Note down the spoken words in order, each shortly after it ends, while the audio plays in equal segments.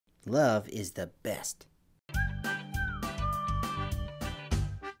Love is the best.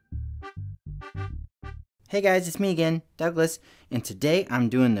 Hey guys, it's me again, Douglas, and today I'm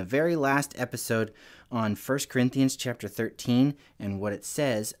doing the very last episode on 1 Corinthians chapter 13 and what it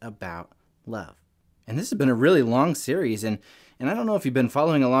says about love. And this has been a really long series, and I don't know if you've been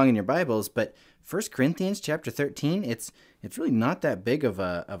following along in your Bibles, but 1 Corinthians chapter 13, it's really not that big of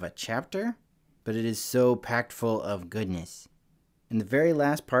a chapter, but it is so packed full of goodness. In the very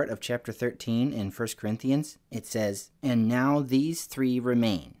last part of chapter 13 in 1 Corinthians, it says, "And now these three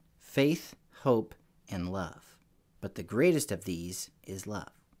remain, faith, hope, and love. But the greatest of these is love."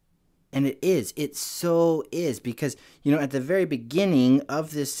 And it so is, because, at the very beginning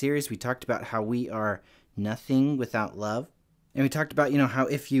of this series, we talked about how we are nothing without love. And we talked about, how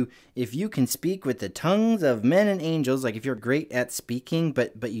if you can speak with the tongues of men and angels, like if you're great at speaking,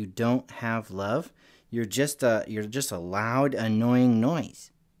 but you don't have love, you're just a loud, annoying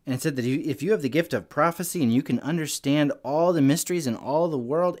noise. And it said that if you have the gift of prophecy and you can understand all the mysteries in all the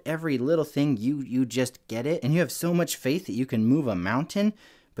world, every little thing, you just get it. And you have so much faith that you can move a mountain,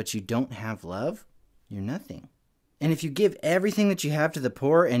 but you don't have love, you're nothing. And if you give everything that you have to the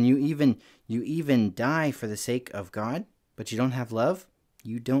poor and you even die for the sake of God, but you don't have love,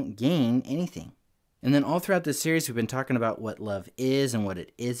 you don't gain anything. And then all throughout this series, we've been talking about what love is and what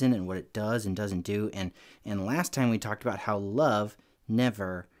it isn't and what it does and doesn't do. And last time we talked about how love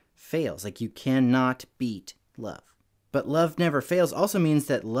never fails. Like, you cannot beat love. But love never fails also means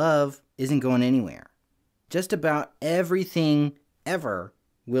that love isn't going anywhere. Just about everything ever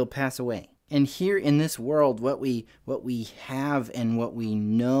will pass away. And here in this world, what we have and what we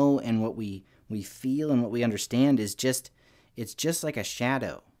know and what we feel and what we understand is it's just like a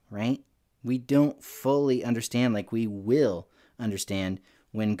shadow, right? We don't fully understand like we will understand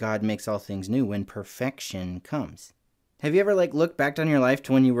when God makes all things new, when perfection comes. Have you ever looked back on your life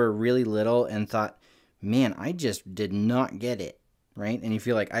to when you were really little and thought, man, I just did not get it, right? And you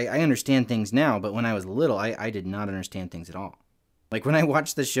feel like, I understand things now, but when I was little, I did not understand things at all. Like when I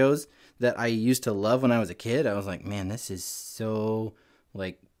watched the shows that I used to love when I was a kid, I was like, man, this is so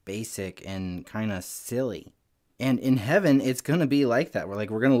basic and kind of silly. And in heaven, it's going to be like that. We're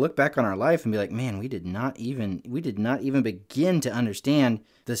going to look back on our life and be like, man, we did not even begin to understand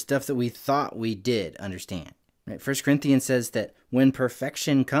the stuff that we thought we did understand. Right? 1 Corinthians says that when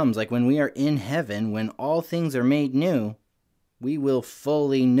perfection comes, like when we are in heaven, when all things are made new, we will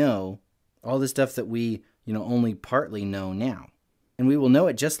fully know all the stuff that we, only partly know now. And we will know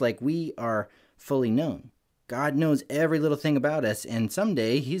it just like we are fully known. God knows every little thing about us, and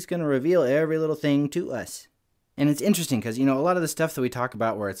someday he's going to reveal every little thing to us. And it's interesting because, a lot of the stuff that we talk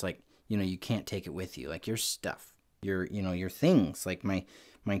about where it's like, you can't take it with you, like your stuff, your things, like my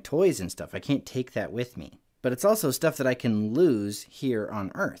toys and stuff. I can't take that with me. But it's also stuff that I can lose here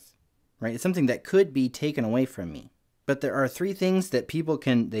on earth, right? It's something that could be taken away from me. But there are three things that people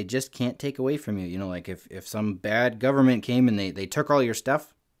they just can't take away from you. Like if some bad government came and they took all your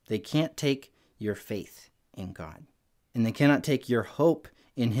stuff, they can't take your faith in God. And they cannot take your hope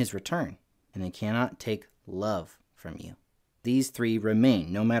in his return. And they cannot take love from you. These three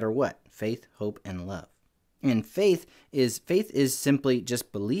remain no matter what: faith, hope, and love. And faith is simply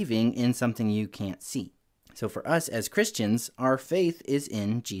just believing in something you can't see. So for us as Christians, our faith is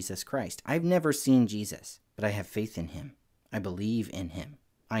in Jesus Christ. I've never seen Jesus, but I have faith in him. I believe in him.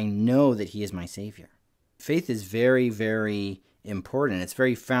 I know that he is my Savior. Faith is very, very important. It's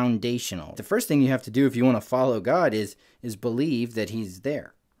very foundational. The first thing you have to do if you want to follow God is believe that he's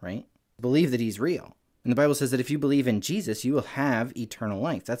there, right? Believe that he's real. And the Bible says that if you believe in Jesus, you will have eternal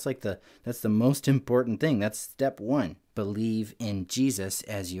life. That's the most important thing. That's step one. Believe in Jesus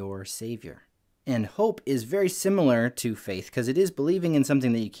as your Savior. And hope is very similar to faith because it is believing in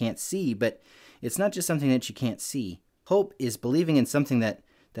something that you can't see, but it's not just something that you can't see. Hope is believing in something that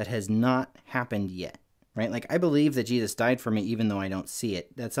has not happened yet, right? Like, I believe that Jesus died for me even though I don't see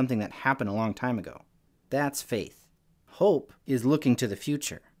it. That's something that happened a long time ago. That's faith. Hope is looking to the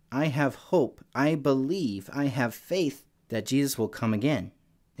future. I have hope. I believe. I have faith that Jesus will come again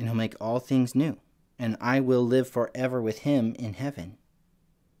and he'll make all things new. And I will live forever with him in heaven.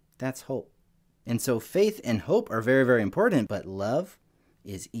 That's hope. And so faith and hope are very, very important, but love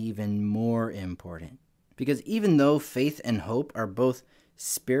is even more important. Because even though faith and hope are both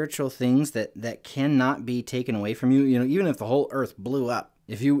spiritual things that cannot be taken away from you, even if the whole earth blew up,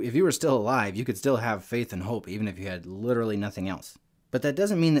 if you were still alive, you could still have faith and hope, even if you had literally nothing else. But that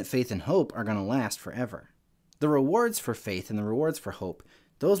doesn't mean that faith and hope are going to last forever. The rewards for faith and the rewards for hope,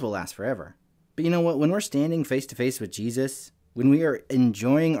 those will last forever. But you know what? When we're standing face to face with Jesus, when we are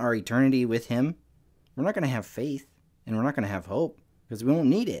enjoying our eternity with him, we're not going to have faith and we're not going to have hope because we won't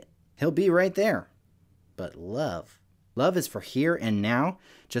need it. He'll be right there. But love is for here and now,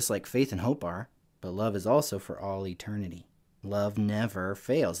 just like faith and hope are, but love is also for all eternity. Love never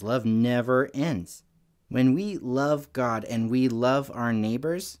fails. Love never ends. When we love God and we love our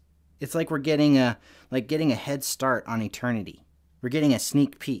neighbors, it's like we're getting a head start on eternity. We're getting a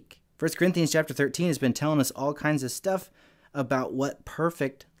sneak peek. 1 Corinthians chapter 13 has been telling us all kinds of stuff about what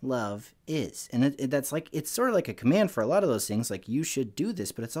perfect love is. And that's like, it's sort of like a command for a lot of those things, like you should do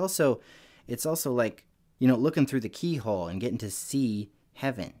this, but it's also like, looking through the keyhole and getting to see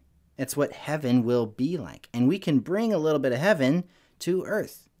heaven. It's what heaven will be like. And we can bring a little bit of heaven to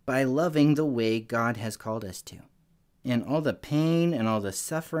earth by loving the way God has called us to. And all the pain and all the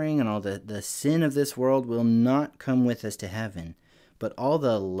suffering and all the sin of this world will not come with us to heaven. But all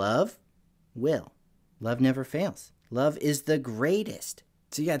the love will. Love never fails. Love is the greatest.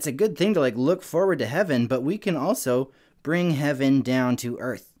 So yeah, it's a good thing to look forward to heaven, but we can also bring heaven down to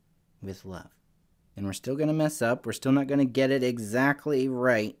earth with love. And we're still going to mess up. We're still not going to get it exactly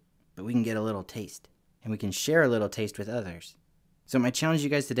right, but we can get a little taste. And we can share a little taste with others. So my challenge to you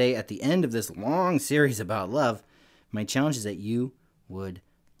guys today at the end of this long series about love, my challenge is that you would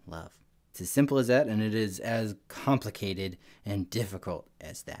love. It's as simple as that, and it is as complicated and difficult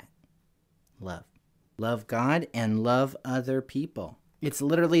as that. Love. Love God and love other people. It's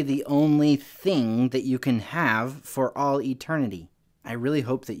literally the only thing that you can have for all eternity. I really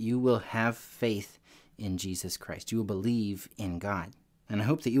hope that you will have faith in Jesus Christ. You will believe in God. And I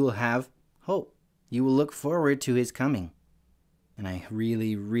hope that you will have hope. You will look forward to his coming. And I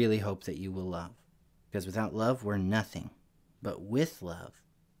really, really hope that you will love. Because without love, we're nothing. But with love,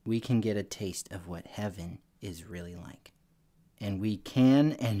 we can get a taste of what heaven is really like. And we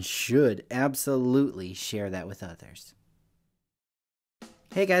can and should absolutely share that with others.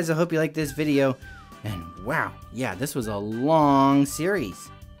 Hey guys, I hope you liked this video. And wow, yeah, this was a long series.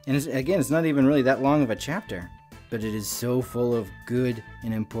 And it's not even really that long of a chapter. But it is so full of good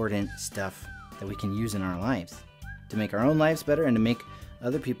and important stuff that we can use in our lives. To make our own lives better and to make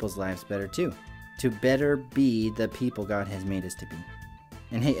other people's lives better too. To better be the people God has made us to be.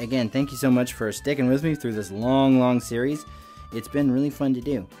 And hey, again, thank you so much for sticking with me through this long series. It's been really fun to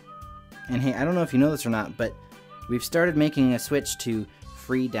do. And hey, I don't know if you know this or not, but we've started making a switch to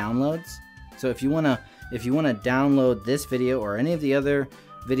free downloads. So if you want to download this video or any of the other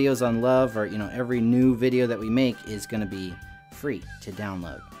videos on love, or every new video that we make is going to be free to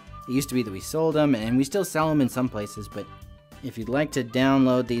download. It used to be that we sold them, and we still sell them in some places, but if you'd like to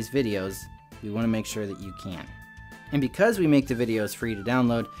download these videos, we want to make sure that you can. And because we make the videos free to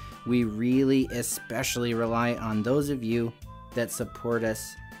download, we really especially rely on those of you that support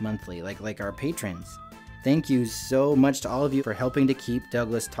us monthly, like our patrons. Thank you so much to all of you for helping to keep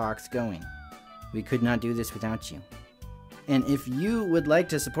Douglas Talks going. We could not do this without you. And if you would like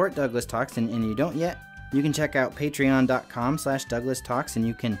to support Douglas Talks and you don't yet, you can check out patreon.com/Douglas Talks, and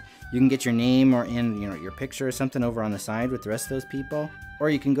you can get your name or your picture or something over on the side with the rest of those people. Or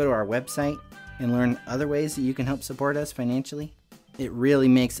you can go to our website and learn other ways that you can help support us financially. It really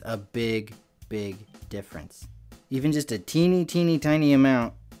makes a big difference. Even just a teeny tiny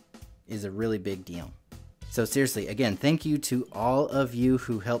amount is a really big deal. So seriously, again, thank you to all of you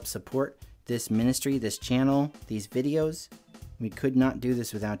who help support this ministry, this channel, these videos. We could not do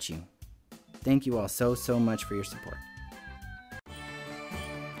this without you. Thank you all so much for your support.